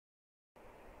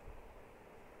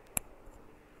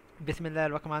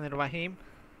Bismillahirrahmanirrahim.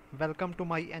 Welcome to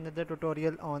my another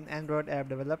tutorial on Android app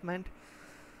development.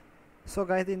 So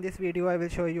guys, in this video I will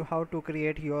show you how to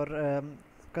create your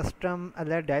custom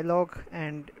alert dialog,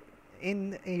 and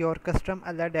in your custom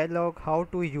alert dialog how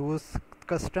to use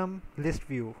custom list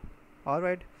view.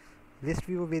 Alright, list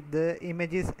view with the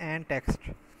images and text.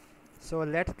 So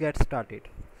let's get started.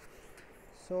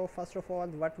 So first of all,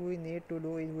 what we need to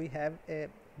do is we have a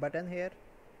button here.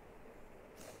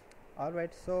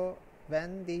 Alright, so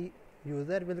when the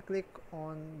user will click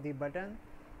on the button,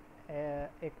 a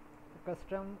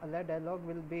custom alert dialog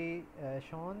will be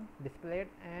shown, displayed,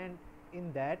 and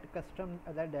in that custom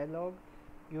alert dialog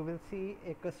you will see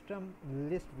a custom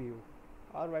list view.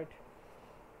 Alright,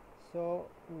 so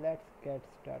let's get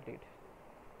started.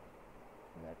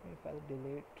 Let me first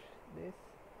delete this.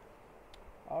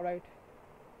 Alright,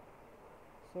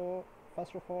 so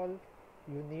first of all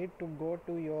you need to go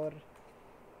to your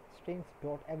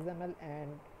strings.xml,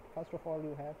 and first of all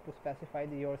you have to specify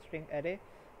your string array,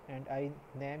 and I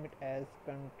name it as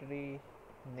country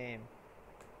name.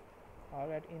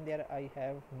 Alright, in there I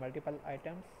have multiple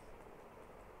items,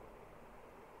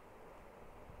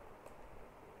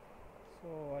 so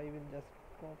I will just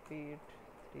copy it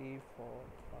 3 4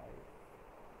 5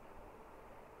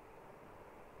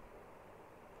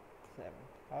 7.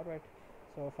 Alright,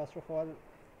 so first of all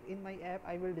in my app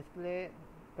I will display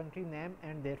country name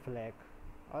and their flag.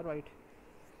 Alright,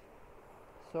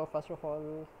 so first of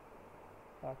all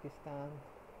Pakistan,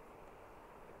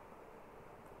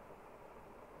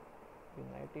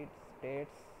 United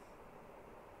States,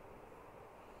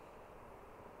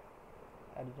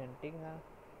 Argentina,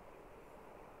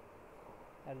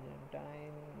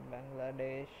 Argentine,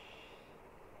 Bangladesh,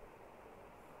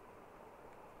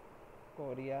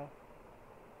 Korea,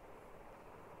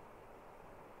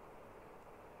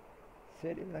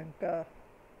 Sri Lanka,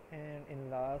 and in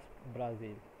last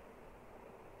Brazil.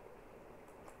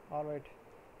 Alright,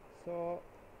 so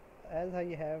as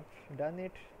I have done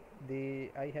it,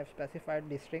 I have specified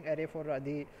the string array for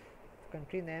the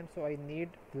country name, so I need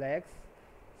flags.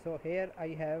 So here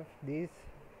I have these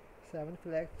 7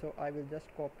 flags, so I will just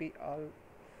copy all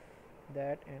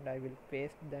that and I will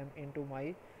paste them into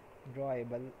my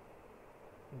drawable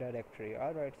directory.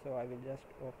 Alright, so I will just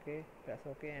press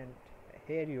OK, and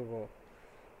here you go,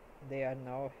 they are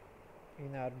now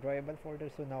in our drawable folder.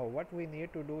 So now what we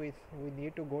need to do is we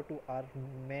need to go to our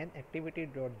main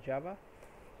activity.java,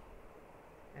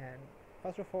 and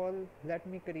first of all let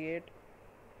me create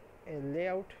a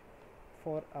layout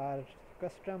for our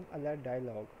custom alert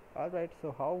dialog. Alright,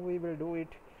 so how we will do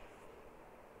it,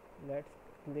 let's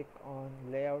click on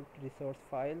layout resource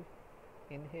file,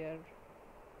 in here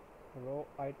row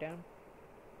item,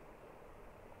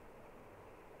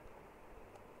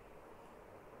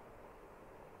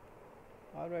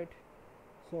 alright,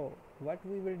 so what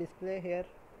we will display here,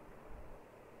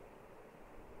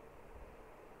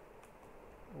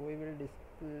 we will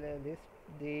display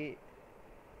the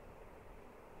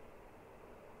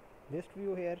list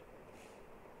view here.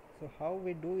 So how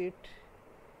we do it,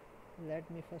 let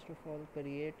me first of all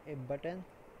create a button.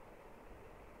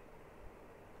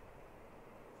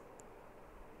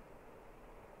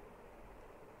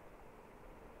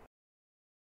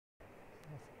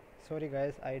 Sorry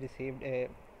guys, I received a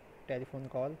telephone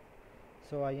call,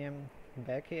 so I am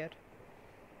back here.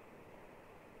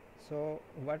 So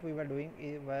what we were doing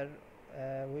is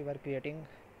we were creating,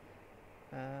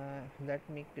 let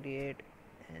me create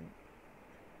an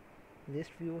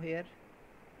list view here.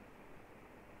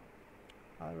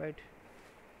 Alright,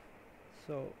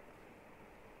 so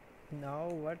now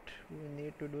what we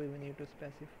need to do, we need to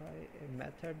specify a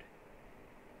method.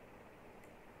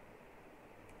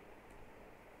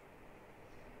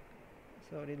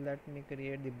 Sorry, let me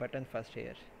create the button first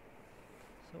here.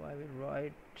 So I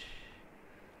will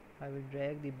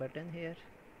drag the button here.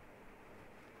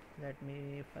 Let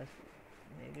me first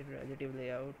make it relative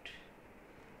layout,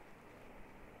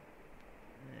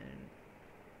 and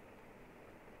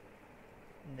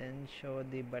then show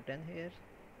the button here,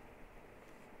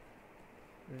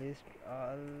 list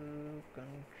all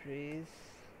countries,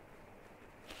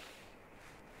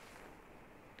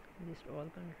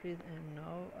 and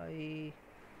now I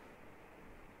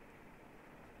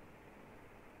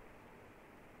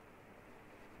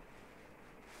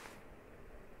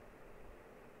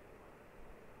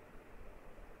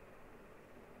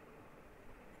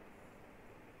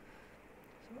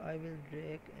will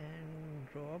drag and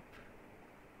drop.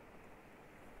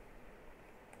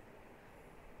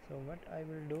 So what I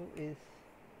will do is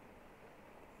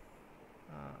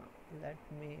let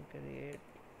me create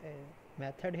a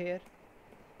method here,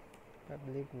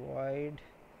 public void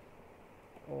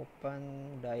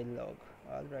open dialog.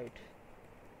 All right,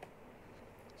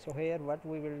 so here what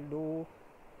we will do,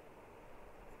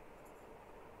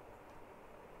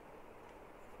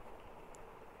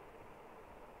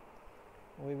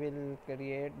 we will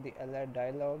create the alert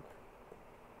dialog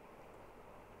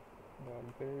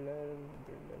dot builder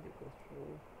equals to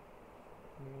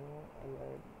new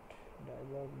alert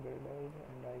dialog builder,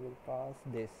 and I will pass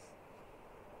this.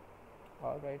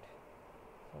 All right,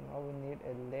 so now we need a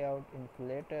layout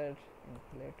inflator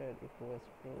equals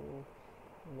to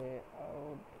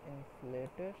layout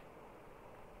inflator,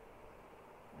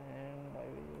 and I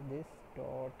will this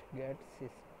dot get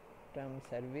system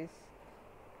service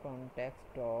context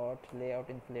dot layout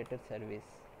inflator service.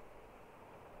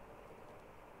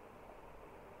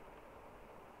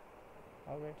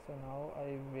 Alright, so now I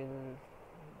will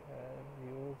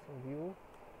use view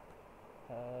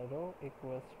row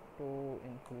equals to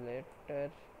inflator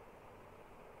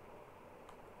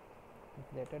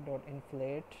dot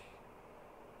inflate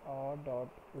or dot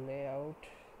layout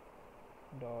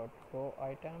dot row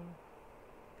item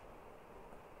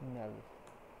null.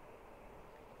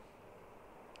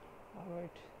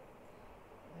 Alright,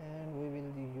 and we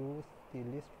will use the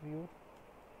ListView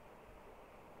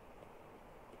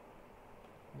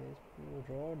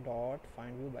row dot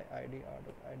find view by id r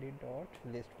dot id dot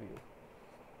ListView.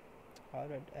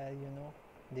 Alright, as you know,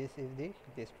 this is the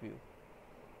ListView.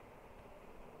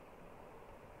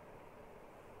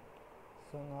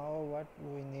 So now what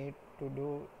we need to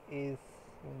do is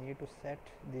we need to set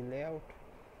the layout,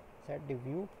 set the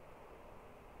view,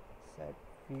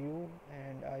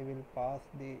 and I will pass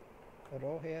the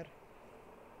row here,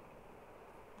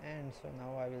 and so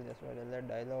now I will just write alert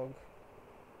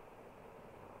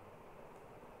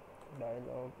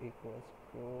dialog equals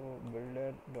to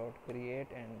builder dot create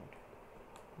and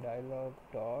dialog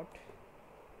dot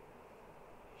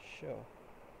show.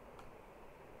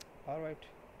 Alright,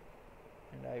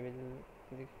 and I will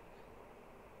click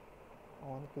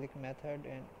on click method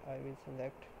and I will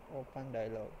select open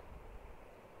dialog.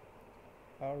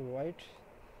 Alright,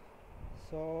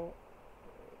 so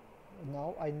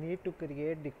now I need to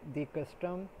create the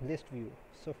custom list view.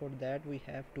 So for that we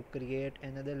have to create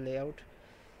another layout,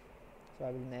 so I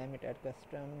will name it as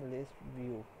custom list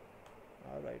view.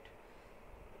 Alright,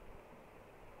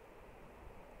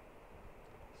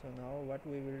 so now what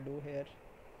we will do here,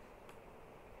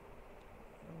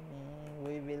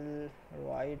 we will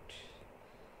write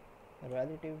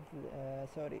relative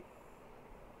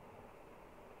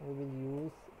we will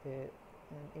use an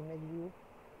image view.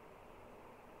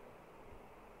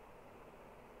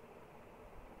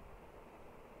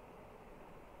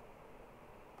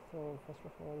 So first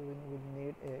of all we will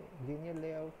need a linear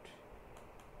layout,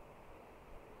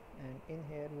 and in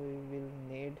here we will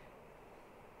need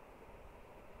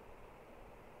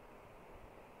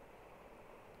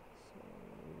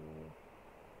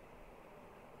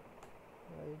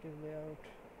relative layout.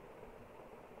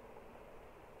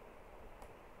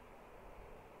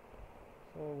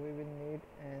 So we will need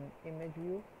an image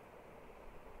view.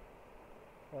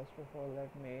 First of all,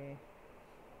 let me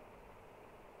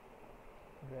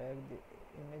drag the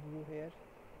image view here.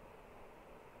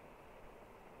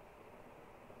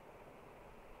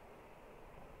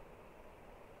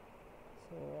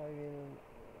 So I will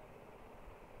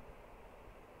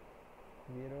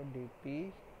 0 dp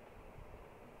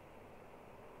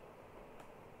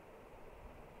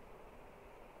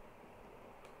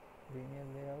linear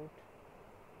layout,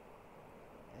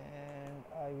 and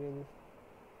I will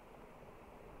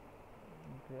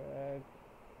drag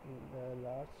the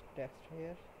large text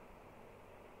here.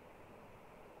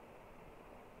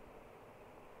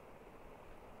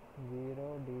 Zero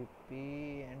dp,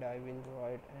 and I will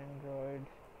write Android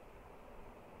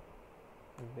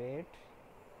weight,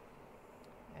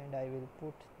 and I will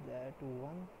put that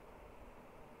 1.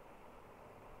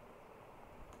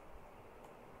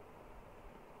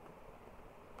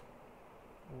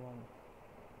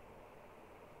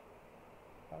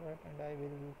 Alright, and I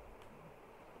will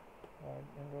write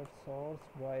Android source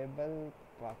viable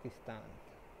Pakistan.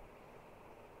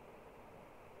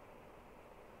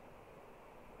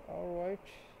 Alright,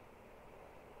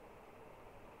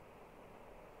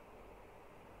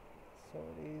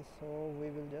 sorry, so we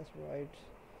will just write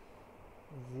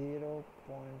 0.5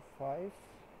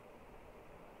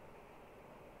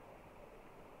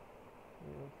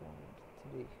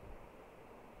 0.3,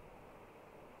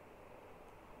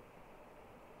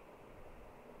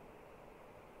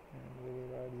 and we will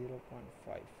write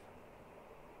 0.5,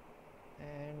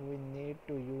 and we need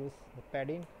to use the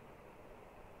padding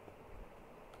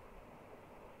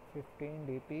 15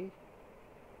 dp,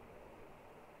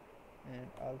 and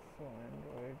also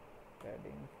Android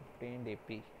padding 15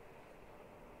 dp.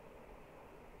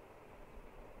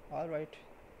 Alright,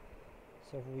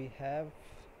 so we have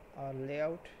our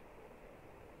layout.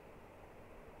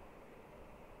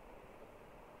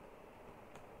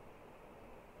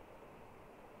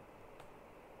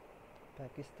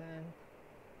 Pakistan.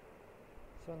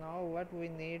 So now what we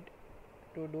need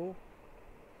to do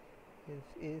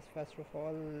is first of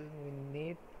all we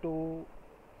need to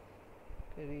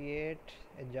create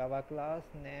a Java class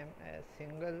name as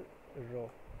single row.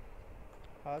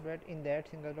 Alright, in that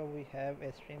single row we have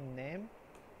a string name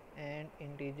and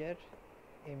integer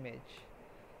image.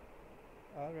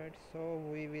 Alright, so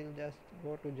we will just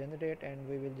go to generate and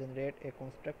we will generate a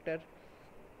constructor.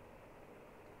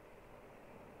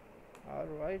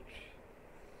 Alright,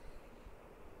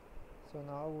 so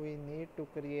now we need to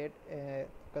create a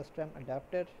custom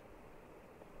adapter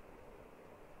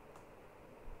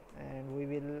and we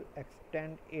will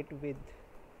extend it with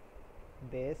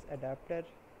base adapter,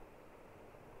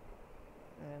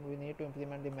 and we need to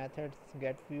implement the methods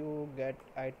get view, get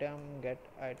item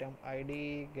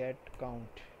id, get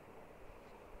count.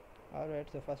 Alright,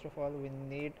 so first of all we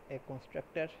need a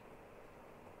constructor,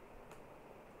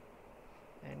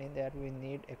 and in that we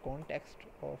need a context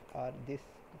of our this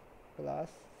class.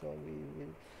 So we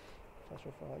will first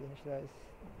of all initialize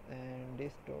and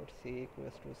this dot c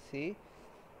equals to c,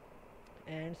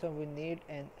 and so we need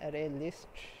an array list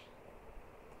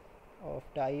of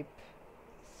type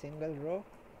single row.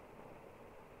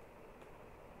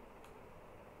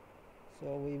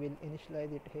 So we will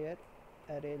initialize it here,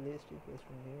 array list equals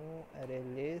to new array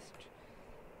list.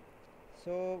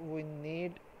 So we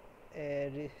need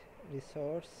a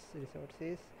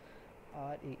resources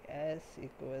res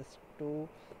equals to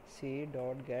c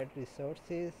dot get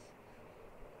resources.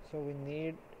 So we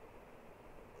need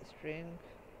string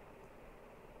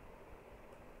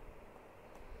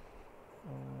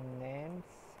names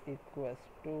equals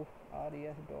to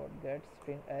res dot get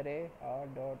string array r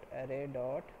dot array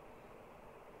dot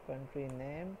country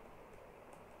name.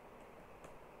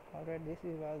 Alright, this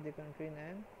is was the country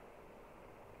name.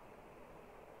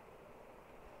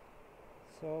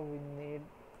 So we need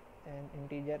an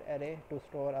integer array to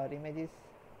store our images.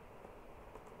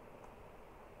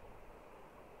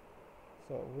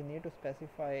 So we need to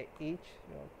specify each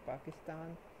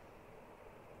Pakistan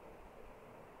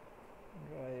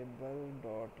variable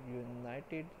dot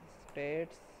United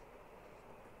States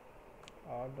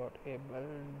r dot able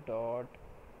dot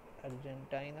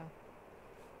Argentina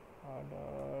r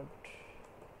dot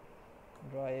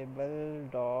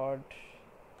drawable dot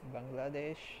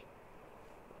Bangladesh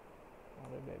r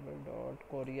drawable dot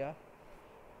Korea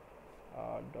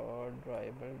r dot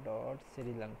drawable dot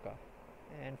Sri Lanka,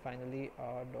 and finally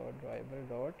r dot drawable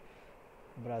dot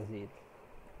Brazil.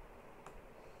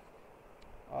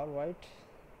 Alright,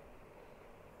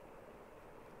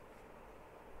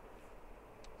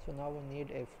 so now we need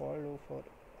a for loop for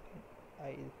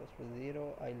I equals to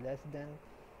 0, I less than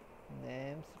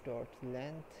names dot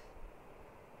length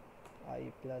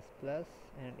I plus plus,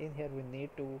 and in here we need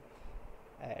to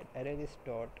add array list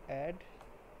dot add,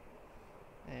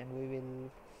 and we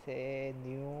will say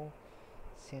new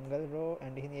single row,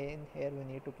 and in here we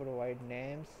need to provide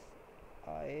names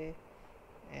I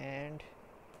and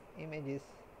images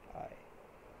I.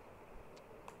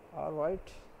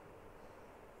 Alright,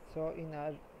 so in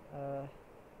our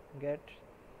get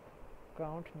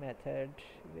count method,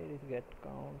 where is get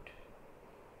count?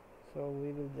 So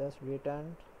we will just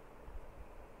return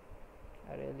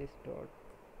array list dot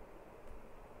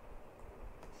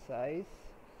size.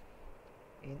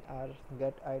 In our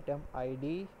get item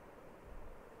id,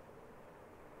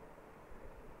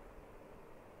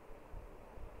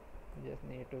 we just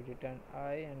need to return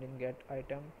I, and in get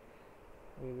item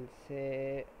we will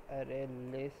say array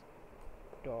list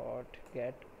dot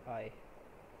get I.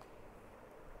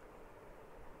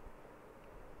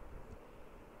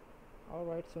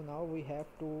 Alright, so now we have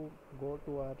to go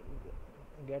to our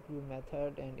get view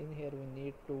method, and in here we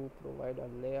need to provide a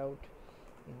layout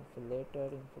inflator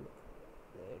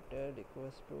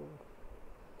equals to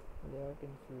layout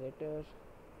inflator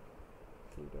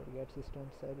c dot get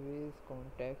system service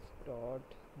context dot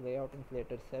layout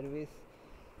inflator service.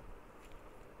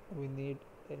 We need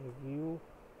a view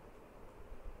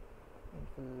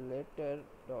inflator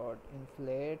dot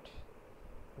inflate.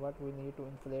 What we need to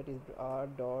inflate is r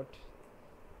dot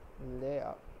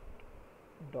layout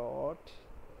dot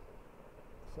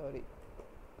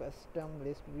custom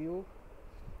list view.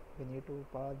 We need to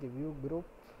pass the view group,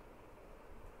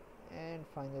 and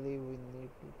finally we need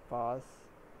to pass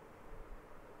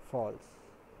false.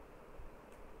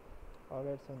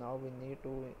 Alright, so now we need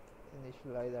to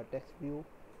initialize our text view.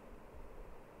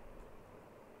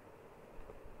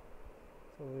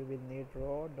 So we will need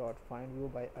row dot find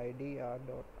view by id r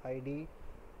dot id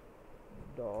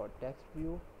dot text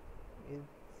view is,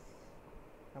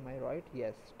 am I right?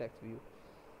 Yes, text view.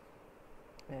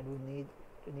 And we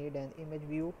need an image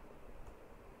view.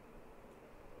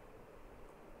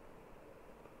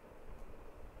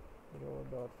 Row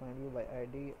dot find view by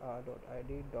id r dot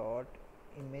id dot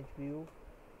image view.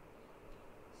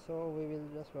 So we will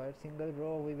just write single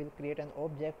row. We will create an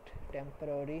object,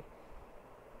 temporary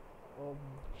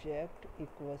object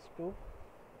equals to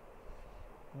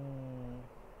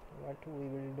what we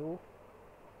will do,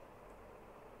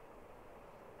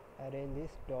 array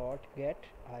list dot get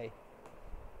I.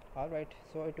 Alright,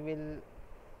 so it will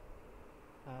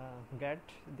get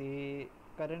the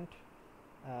current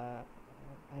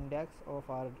index of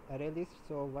our array list.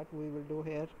 So what we will do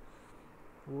here,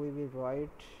 we will write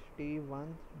t1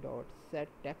 dot set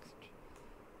text.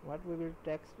 What we will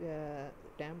text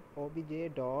temp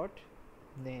obj dot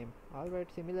name. Alright,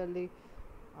 similarly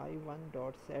I1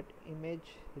 dot set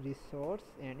image resource,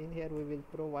 and in here we will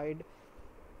provide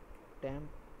temp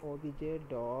obj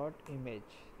dot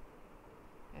image,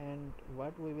 and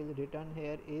what we will return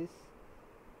here is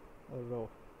a row.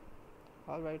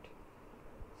 Alright,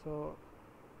 so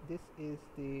this is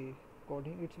the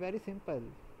coding. It's very simple.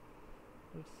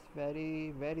 It's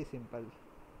very simple.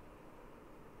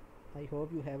 I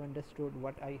hope you have understood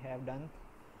what I have done.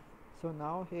 So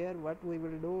now here what we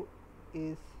will do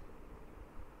is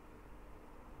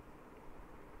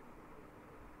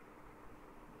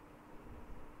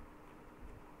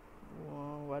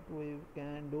what we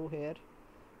can do here,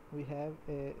 we have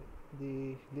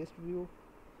the list view.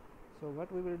 So what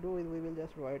we will do is we will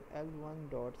just write l1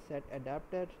 dot set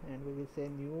adapter, and we will say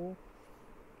new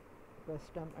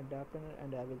custom adapter,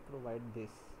 and I will provide this.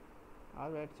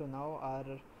 Alright, so now our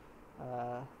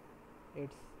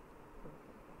its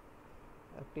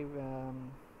active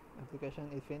application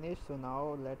is finished. So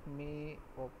now let me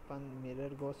open mirror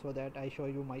go so that I show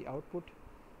you my output.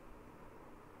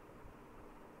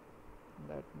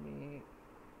 Let me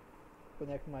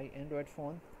connect my Android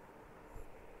phone.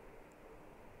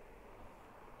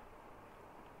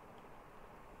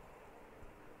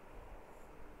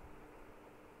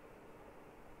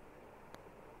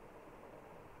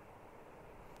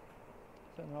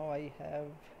 So now I have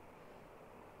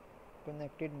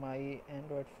connected my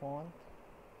Android phone.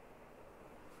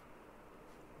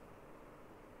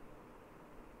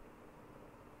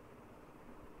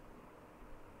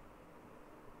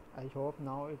 I hope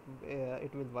now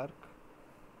it will work.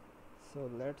 So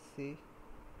let's see.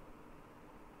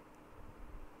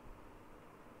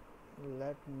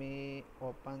 Let me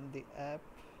open the app.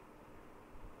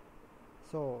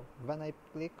 So when I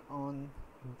click on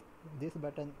this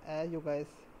button, as you guys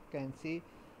can see,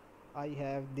 I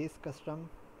have this custom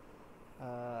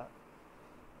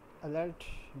alert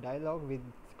dialog with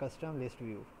custom list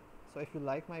view. So if you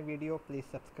like my video, please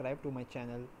subscribe to my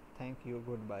channel. Thank you.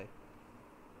 Goodbye.